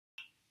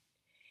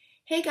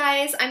Hey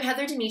guys, I'm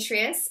Heather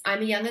Demetrius.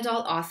 I'm a young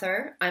adult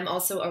author. I'm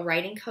also a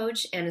writing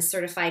coach and a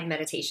certified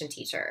meditation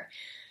teacher.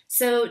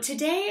 So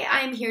today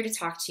I'm here to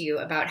talk to you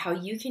about how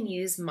you can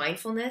use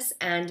mindfulness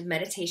and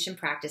meditation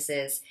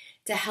practices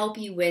to help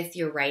you with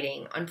your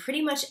writing on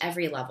pretty much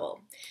every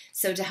level.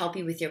 So to help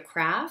you with your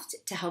craft,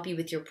 to help you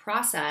with your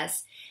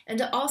process, and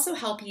to also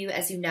help you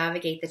as you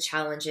navigate the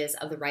challenges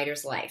of the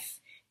writer's life.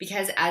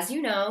 Because as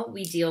you know,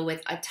 we deal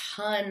with a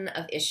ton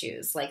of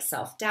issues like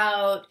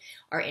self-doubt,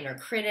 our inner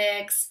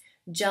critics,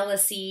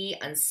 jealousy,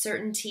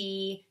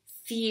 uncertainty,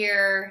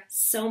 fear,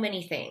 so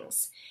many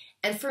things.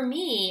 And for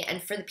me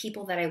and for the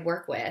people that I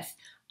work with,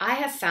 I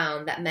have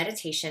found that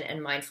meditation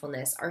and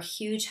mindfulness are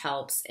huge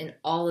helps in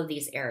all of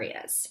these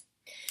areas.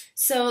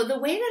 So the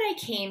way that I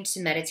came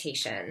to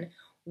meditation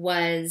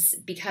was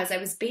because I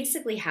was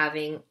basically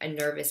having a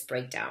nervous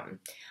breakdown.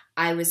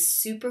 I was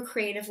super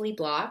creatively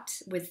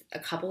blocked with a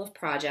couple of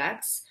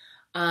projects.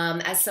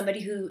 As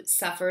somebody who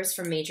suffers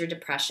from major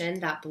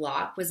depression, that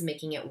block was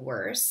making it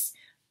worse.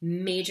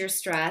 Major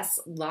stress,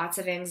 lots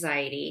of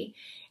anxiety,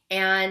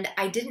 and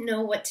I didn't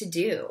know what to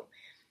do.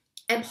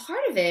 And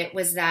part of it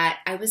was that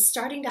I was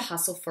starting to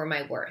hustle for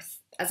my worth.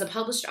 As a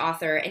published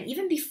author, and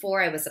even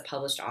before I was a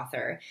published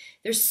author,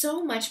 there's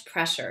so much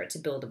pressure to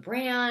build a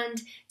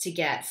brand, to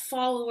get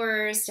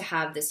followers, to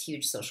have this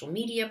huge social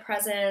media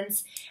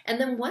presence. And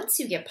then once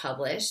you get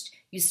published,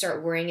 you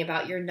start worrying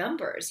about your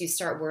numbers. You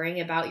start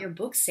worrying about your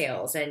book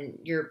sales and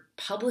your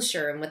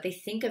publisher and what they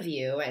think of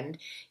you. And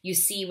you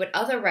see what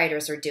other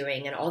writers are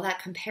doing and all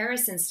that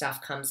comparison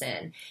stuff comes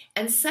in.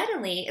 And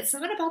suddenly, it's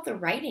not about the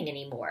writing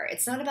anymore.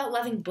 It's not about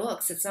loving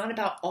books. It's not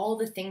about all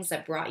the things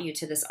that brought you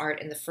to this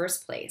art in the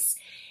first place.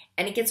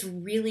 And it gets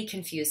really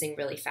confusing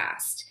really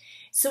fast.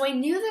 So I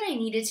knew that I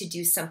needed to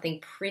do something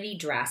pretty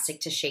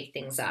drastic to shake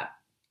things up.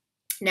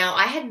 Now,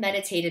 I had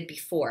meditated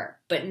before,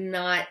 but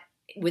not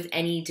with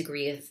any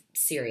degree of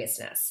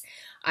seriousness.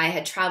 I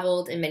had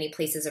traveled in many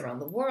places around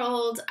the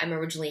world. I'm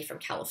originally from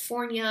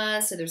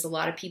California, so there's a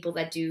lot of people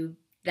that do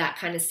that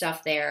kind of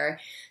stuff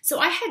there. So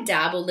I had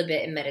dabbled a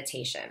bit in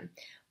meditation,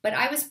 but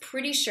I was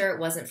pretty sure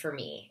it wasn't for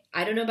me.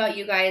 I don't know about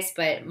you guys,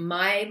 but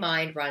my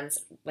mind runs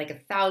like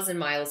 1,000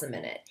 miles a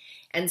minute.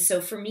 And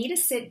so for me to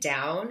sit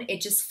down,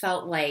 it just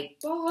felt like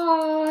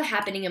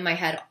happening in my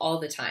head all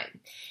the time.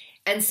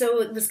 And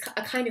so it was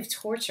a kind of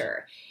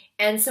torture.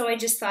 And so I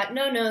just thought,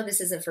 no,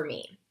 this isn't for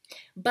me.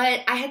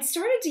 But I had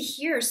started to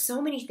hear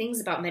so many things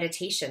about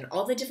meditation,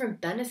 all the different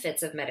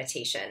benefits of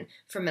meditation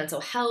for mental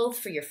health,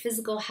 for your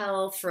physical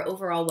health, for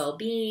overall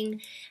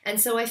well-being. And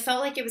so I felt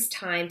like it was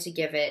time to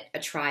give it a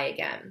try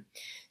again.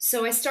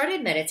 So I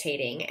started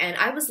meditating, and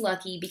I was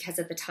lucky because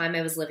at the time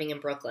I was living in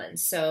Brooklyn.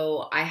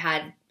 So I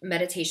had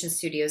meditation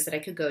studios that I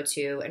could go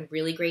to and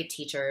really great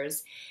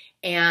teachers.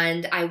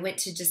 And I went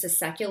to just a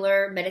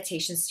secular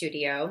meditation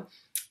studio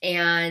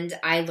and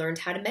I learned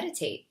how to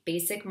meditate,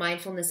 basic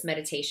mindfulness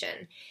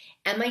meditation.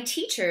 And my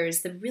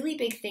teachers, the really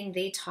big thing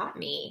they taught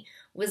me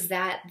was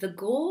that the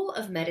goal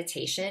of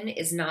meditation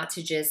is not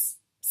to just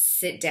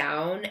sit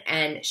down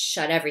and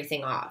shut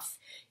everything off.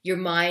 Your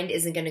mind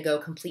isn't going to go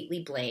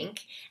completely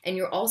blank, and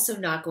you're also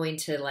not going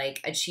to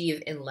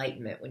achieve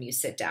enlightenment when you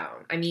sit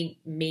down. I mean,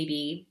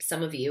 maybe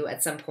some of you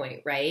at some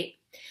point, right?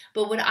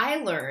 But what I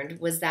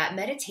learned was that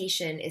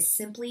meditation is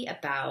simply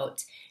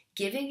about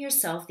giving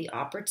yourself the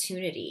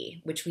opportunity,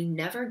 which we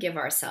never give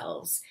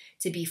ourselves,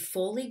 to be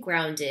fully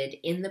grounded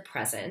in the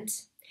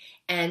present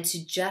and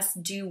to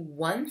just do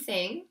one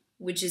thing,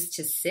 which is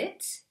to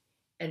sit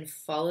and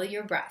follow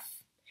your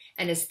breath.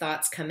 And as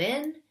thoughts come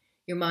in,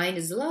 your mind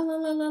is la, la,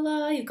 la, la,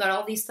 la. You've got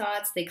all these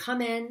thoughts, they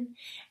come in,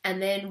 and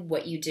then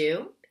what you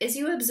do is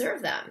you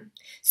observe them.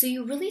 So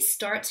you really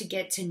start to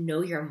get to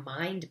know your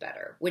mind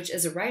better, which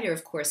as a writer,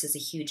 of course, is a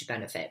huge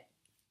benefit.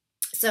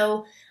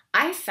 So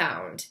I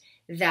found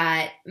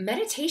that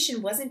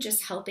meditation wasn't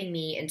just helping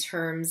me in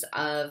terms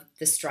of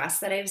the stress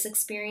that I was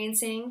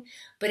experiencing,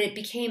 but it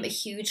became a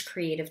huge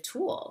creative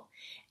tool.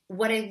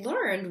 What I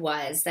learned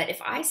was that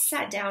if I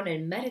sat down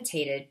and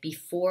meditated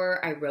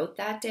before I wrote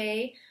that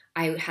day,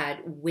 I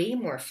had way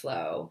more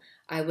flow.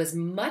 I was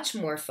much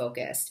more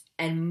focused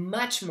and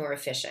much more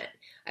efficient.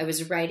 I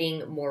was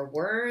writing more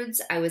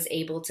words. I was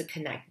able to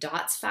connect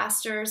dots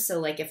faster.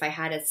 So if I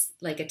had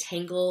a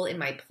tangle in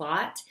my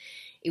plot,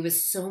 it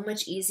was so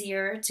much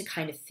easier to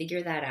kind of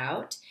figure that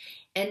out.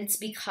 And it's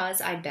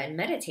because I'd been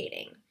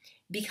meditating.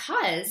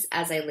 Because,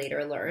 as I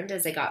later learned,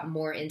 as I got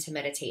more into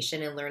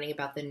meditation and learning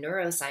about the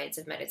neuroscience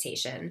of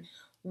meditation,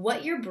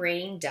 what your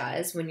brain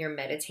does when you're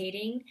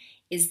meditating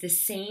is the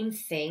same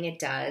thing it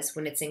does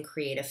when it's in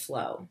creative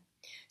flow.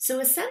 So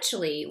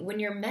essentially, when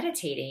you're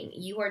meditating,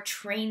 you are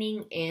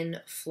training in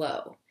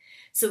flow.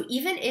 So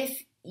even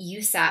if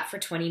you sat for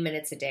 20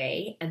 minutes a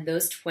day and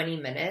those 20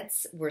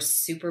 minutes were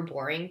super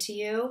boring to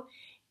you,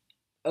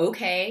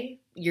 okay,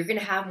 you're going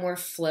to have more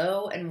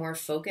flow and more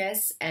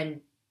focus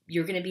and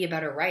you're going to be a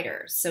better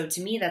writer. So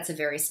to me, that's a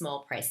very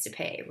small price to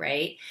pay,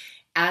 right?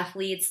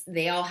 Athletes,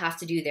 they all have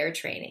to do their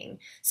training.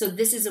 So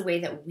this is a way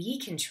that we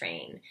can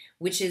train,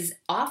 which is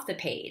off the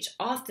page,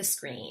 off the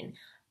screen,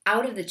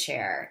 out of the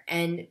chair,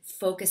 and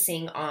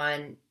focusing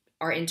on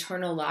our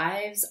internal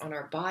lives, on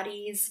our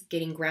bodies,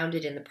 getting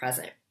grounded in the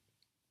present.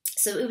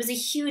 So it was a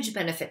huge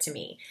benefit to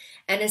me.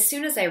 And as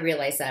soon as I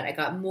realized that, I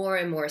got more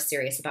and more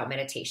serious about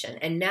meditation.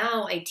 And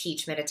now I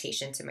teach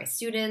meditation to my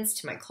students,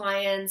 to my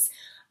clients.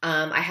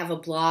 I have a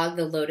blog,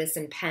 The Lotus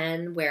and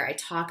Pen, where I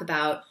talk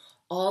about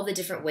all the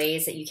different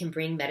ways that you can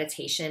bring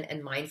meditation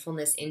and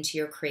mindfulness into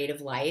your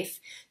creative life.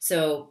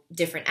 So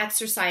different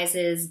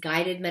exercises,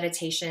 guided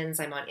meditations.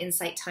 I'm on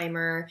Insight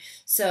Timer.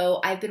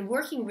 So I've been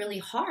working really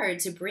hard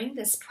to bring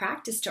this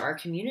practice to our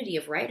community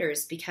of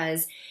writers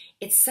because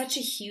it's such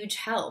a huge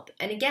help.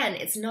 And again,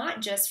 it's not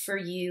just for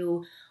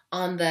you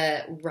on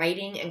the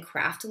writing and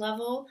craft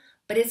level,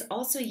 but it's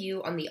also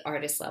you on the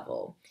artist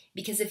level.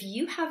 Because if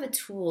you have a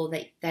tool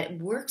that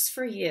works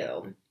for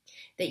you,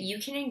 that you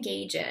can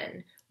engage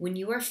in when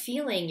you are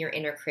feeling your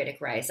inner critic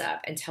rise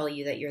up and tell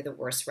you that you're the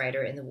worst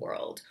writer in the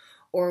world,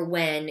 or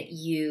when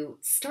you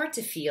start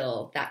to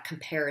feel that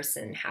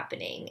comparison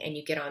happening and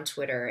you get on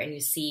Twitter and you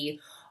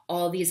see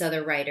all these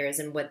other writers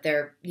and what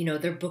their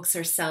books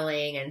are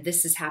selling and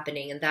this is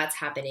happening and that's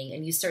happening,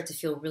 and you start to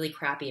feel really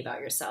crappy about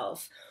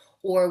yourself,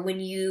 or when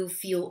you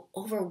feel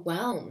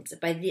overwhelmed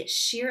by the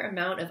sheer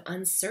amount of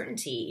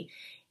uncertainty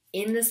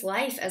in this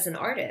life as an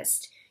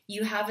artist,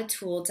 you have a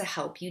tool to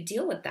help you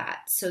deal with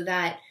that so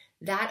that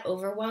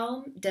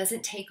overwhelm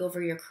doesn't take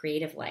over your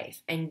creative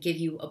life and give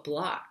you a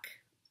block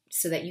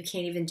so that you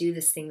can't even do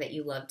this thing that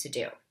you love to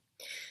do.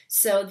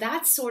 So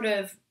that's sort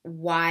of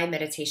why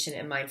meditation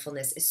and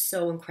mindfulness is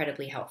so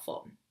incredibly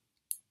helpful.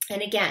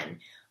 And again,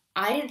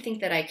 I didn't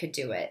think that I could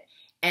do it.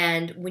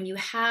 And when you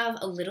have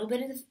a little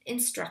bit of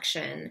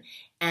instruction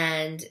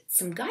and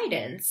some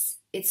guidance,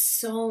 it's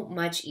so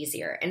much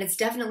easier, and it's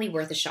definitely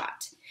worth a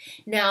shot.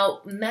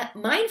 Now,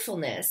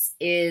 mindfulness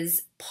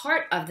is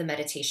part of the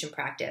meditation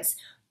practice,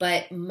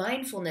 but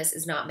mindfulness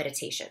is not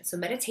meditation. So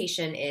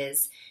meditation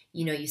is,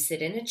 you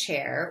sit in a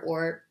chair,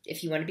 or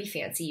if you want to be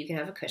fancy, you can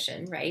have a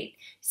cushion, right?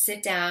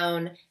 Sit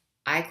down,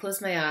 I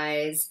close my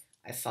eyes,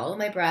 I follow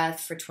my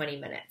breath for 20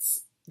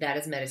 minutes. That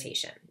is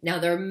meditation. Now,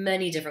 there are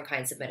many different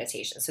kinds of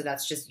meditation, so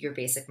that's just your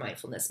basic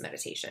mindfulness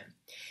meditation.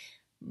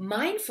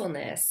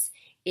 Mindfulness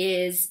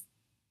is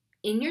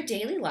in your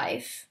daily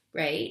life,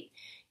 right?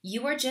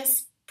 You are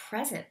just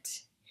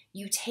present.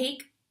 You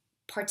take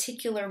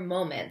particular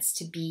moments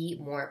to be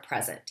more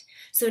present.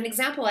 So an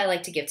example I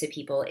like to give to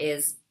people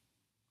is,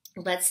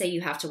 let's say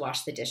you have to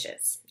wash the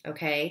dishes,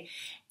 okay?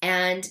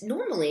 And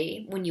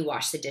normally when you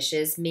wash the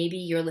dishes, maybe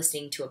you're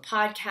listening to a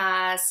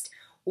podcast,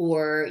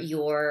 or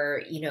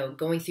you're,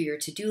 going through your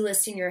to-do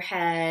list in your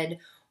head,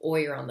 or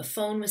you're on the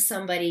phone with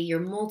somebody, you're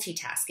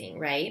multitasking,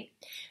 right?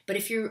 But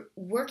if you're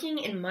working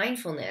in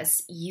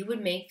mindfulness, you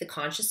would make the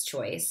conscious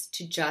choice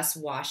to just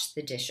wash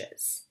the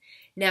dishes.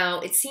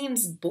 Now, it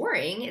seems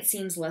boring, it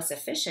seems less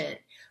efficient,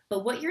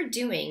 but what you're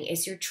doing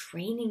is you're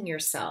training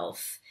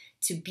yourself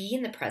to be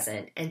in the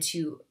present and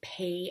to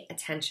pay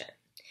attention.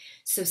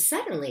 So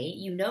suddenly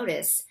you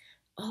notice,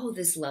 oh,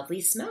 this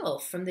lovely smell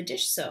from the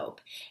dish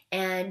soap,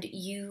 and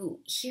you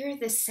hear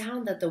the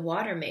sound that the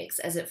water makes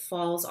as it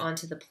falls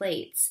onto the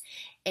plates,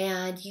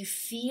 and you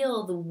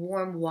feel the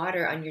warm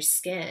water on your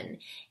skin,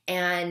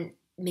 and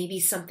maybe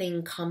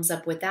something comes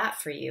up with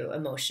that for you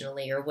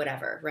emotionally or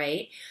whatever,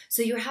 right?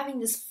 So you're having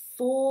this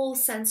full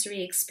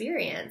sensory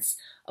experience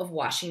of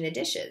washing the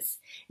dishes.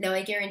 Now,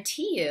 I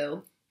guarantee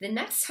you, the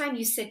next time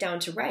you sit down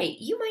to write,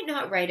 you might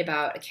not write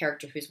about a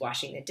character who's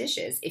washing the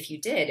dishes. If you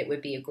did, it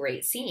would be a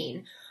great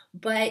scene.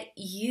 But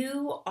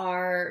you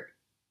are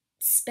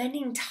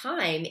spending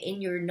time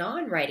in your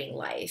non-writing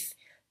life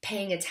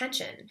paying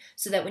attention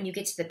so that when you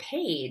get to the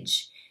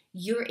page,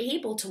 you're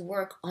able to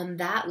work on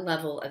that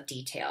level of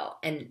detail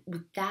and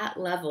with that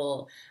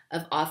level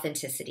of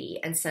authenticity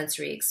and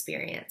sensory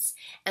experience.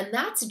 And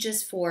that's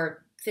just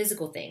for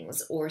physical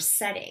things or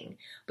setting.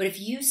 But if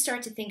you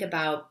start to think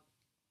about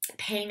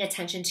paying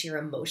attention to your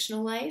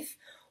emotional life,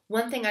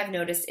 one thing I've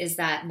noticed is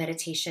that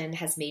meditation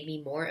has made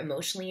me more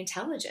emotionally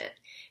intelligent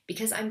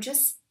because I'm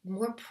just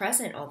more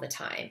present all the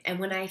time. And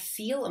when I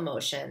feel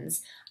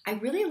emotions, I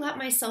really let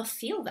myself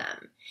feel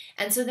them.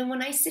 And so then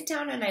when I sit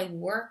down and I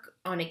work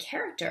on a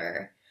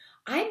character,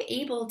 I'm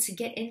able to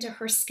get into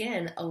her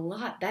skin a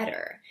lot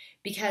better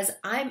because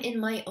I'm in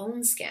my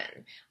own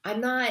skin.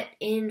 I'm not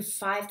in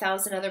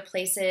 5,000 other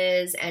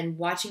places and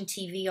watching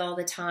TV all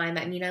the time.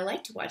 I mean, I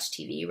like to watch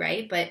TV,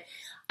 right? But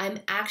I'm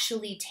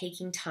actually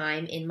taking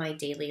time in my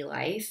daily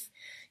life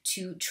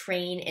to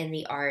train in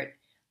the art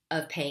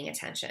of paying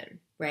attention,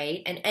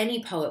 right? And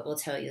any poet will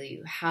tell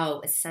you how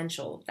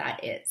essential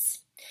that is.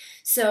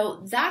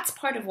 So that's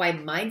part of why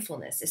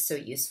mindfulness is so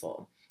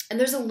useful. And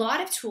there's a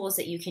lot of tools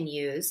that you can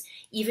use,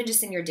 even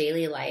just in your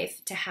daily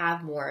life, to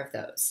have more of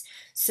those.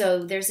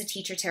 So there's a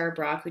teacher, Tara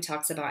Brach, who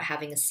talks about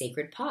having a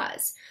sacred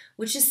pause,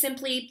 which is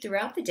simply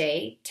throughout the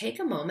day, take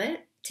a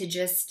moment to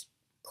just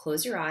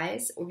close your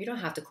eyes, or you don't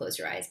have to close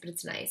your eyes, but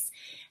it's nice,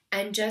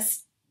 and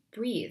just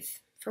breathe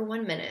for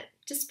 1 minute.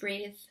 Just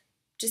breathe.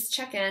 Just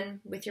check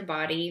in with your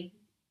body,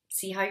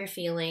 see how you're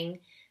feeling,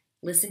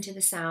 listen to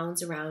the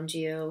sounds around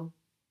you.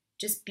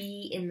 Just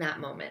be in that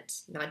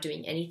moment, not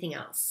doing anything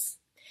else.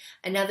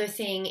 Another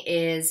thing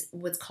is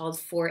what's called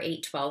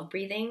 4-8-12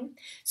 breathing.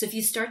 So if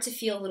you start to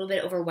feel a little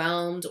bit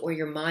overwhelmed, or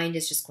your mind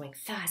is just going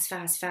fast,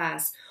 fast,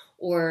 fast,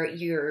 or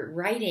you're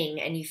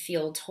writing and you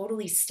feel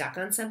totally stuck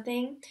on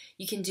something,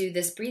 you can do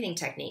this breathing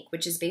technique,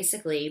 which is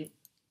basically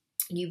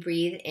you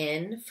breathe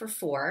in for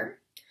 4,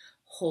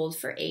 hold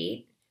for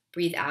 8,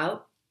 breathe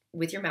out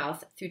with your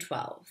mouth through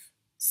 12.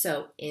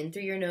 So in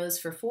through your nose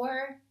for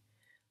 4,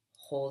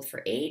 hold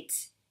for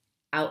 8,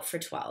 out for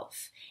 12.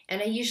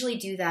 And I usually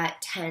do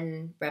that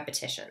 10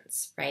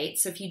 repetitions, right?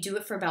 So if you do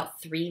it for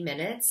about 3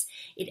 minutes,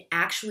 it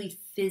actually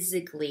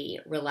physically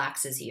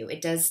relaxes you.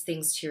 It does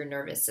things to your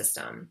nervous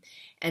system.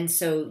 And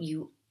so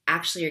you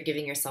actually are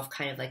giving yourself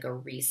kind of like a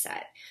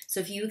reset. So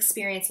if you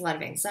experience a lot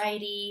of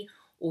anxiety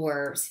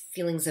or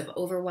feelings of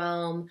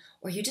overwhelm,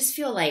 or you just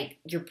feel like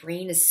your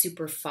brain is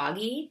super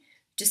foggy,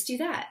 just do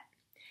that.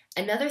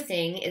 Another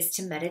thing is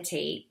to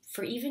meditate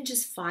for even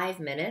just 5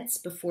 minutes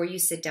before you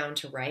sit down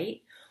to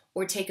write,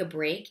 or take a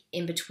break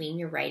in between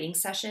your writing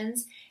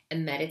sessions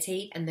and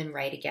meditate and then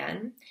write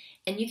again.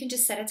 And you can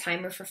just set a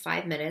timer for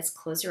 5 minutes,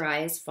 close your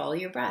eyes, follow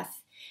your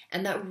breath.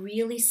 And that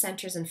really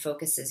centers and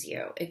focuses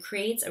you. It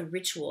creates a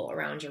ritual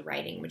around your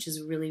writing, which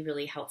is really,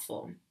 really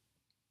helpful.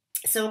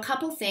 So a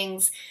couple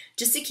things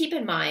just to keep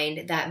in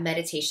mind that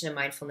meditation and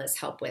mindfulness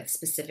help with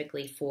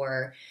specifically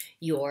for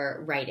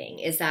your writing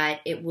is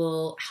that it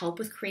will help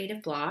with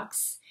creative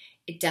blocks.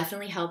 It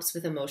definitely helps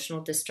with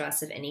emotional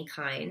distress of any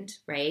kind,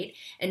 right?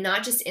 And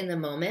not just in the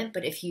moment,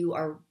 but if you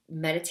are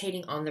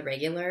meditating on the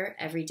regular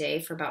every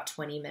day for about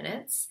 20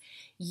 minutes,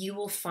 you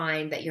will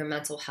find that your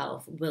mental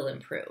health will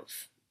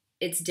improve.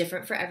 It's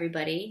different for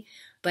everybody,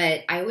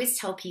 but I always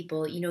tell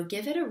people,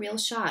 give it a real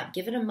shot.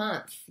 Give it a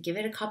month. Give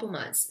it a couple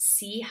months.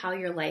 See how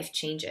your life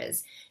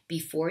changes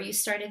before you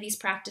started these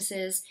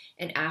practices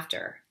and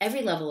after.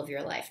 Every level of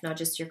your life, not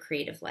just your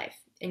creative life.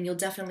 And you'll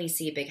definitely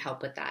see a big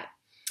help with that.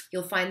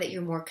 You'll find that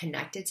you're more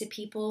connected to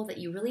people, that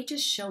you really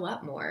just show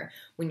up more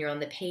when you're on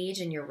the page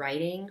and you're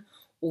writing,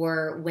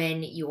 or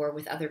when you're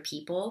with other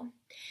people.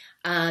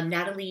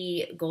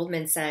 Natalie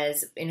Goldman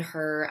says in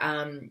her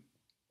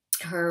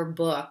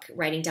book,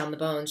 Writing Down the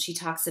Bones, she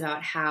talks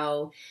about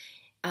how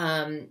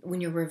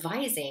when you're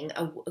revising,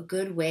 a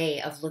good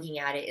way of looking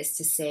at it is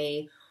to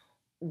say,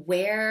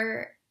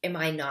 where am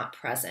I not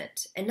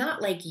present? And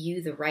not like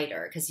you, the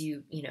writer, because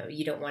you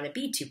don't want to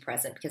be too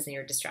present because then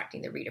you're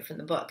distracting the reader from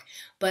the book.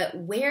 But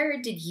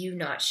where did you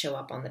not show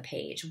up on the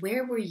page?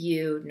 Where were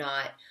you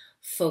not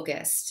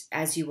focused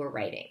as you were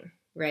writing,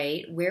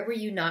 right? Where were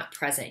you not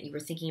present? You were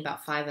thinking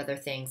about 5 other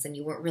things and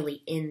you weren't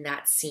really in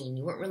that scene.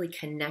 You weren't really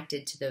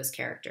connected to those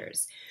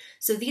characters.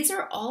 So these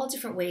are all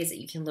different ways that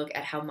you can look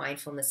at how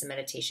mindfulness and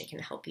meditation can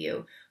help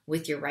you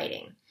with your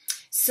writing.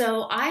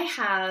 So I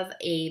have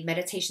a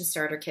meditation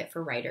starter kit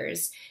for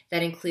writers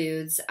that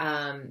includes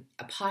a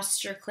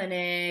posture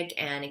clinic,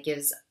 and it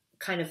gives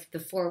kind of the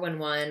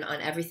 411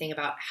 on everything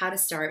about how to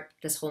start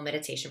this whole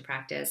meditation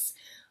practice,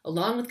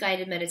 along with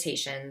guided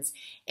meditations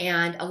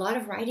and a lot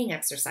of writing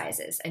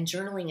exercises and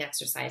journaling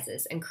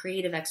exercises and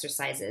creative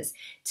exercises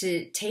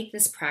to take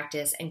this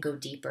practice and go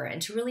deeper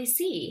and to really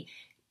see,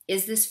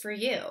 is this for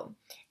you?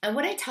 And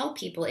what I tell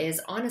people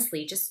is,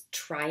 honestly, just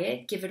try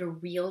it, give it a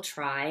real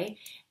try,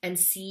 and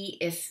see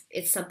if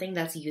it's something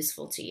that's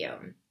useful to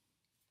you.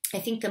 I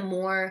think the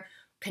more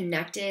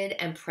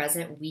connected and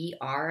present we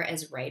are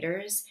as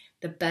writers,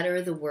 the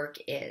better the work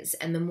is,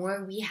 and the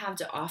more we have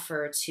to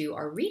offer to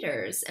our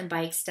readers, and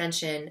by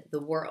extension,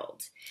 the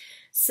world.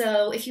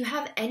 So if you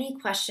have any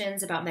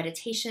questions about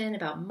meditation,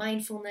 about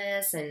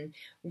mindfulness and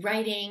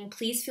writing,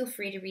 please feel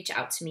free to reach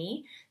out to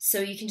me. So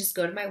you can just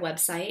go to my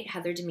website,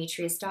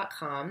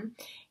 heatherdemetrius.com,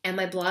 and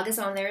my blog is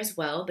on there as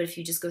well. But if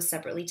you just go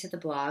separately to the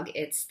blog,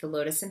 it's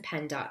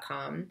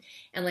thelotusandpen.com.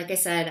 And like I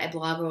said, I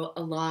blog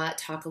a lot,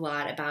 talk a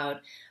lot about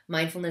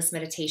mindfulness,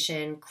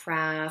 meditation,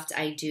 craft.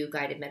 I do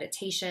guided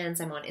meditations.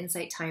 I'm on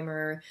Insight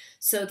Timer.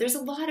 So there's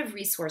a lot of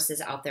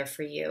resources out there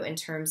for you in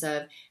terms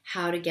of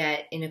how to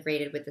get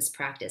integrated with this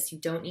practice. You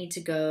don't need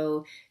to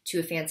go to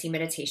a fancy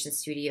meditation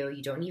studio.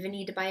 You don't even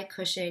need to buy a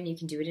cushion. You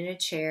can do it in a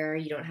chair.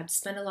 You don't have to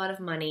spend a lot of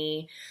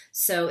money.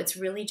 So it's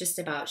really just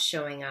about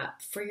showing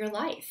up for your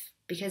life,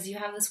 because you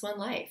have this one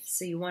life.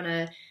 So you want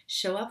to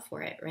show up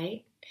for it,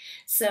 right?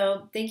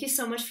 So thank you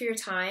so much for your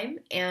time,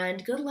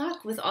 and good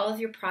luck with all of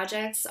your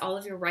projects, all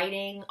of your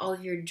writing, all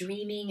of your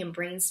dreaming and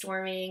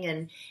brainstorming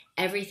and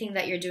everything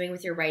that you're doing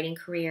with your writing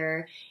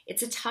career.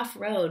 It's a tough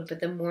road, but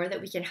the more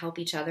that we can help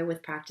each other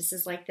with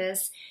practices like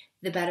this,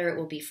 the better it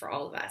will be for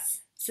all of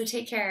us. So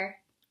take care.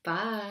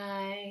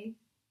 Bye.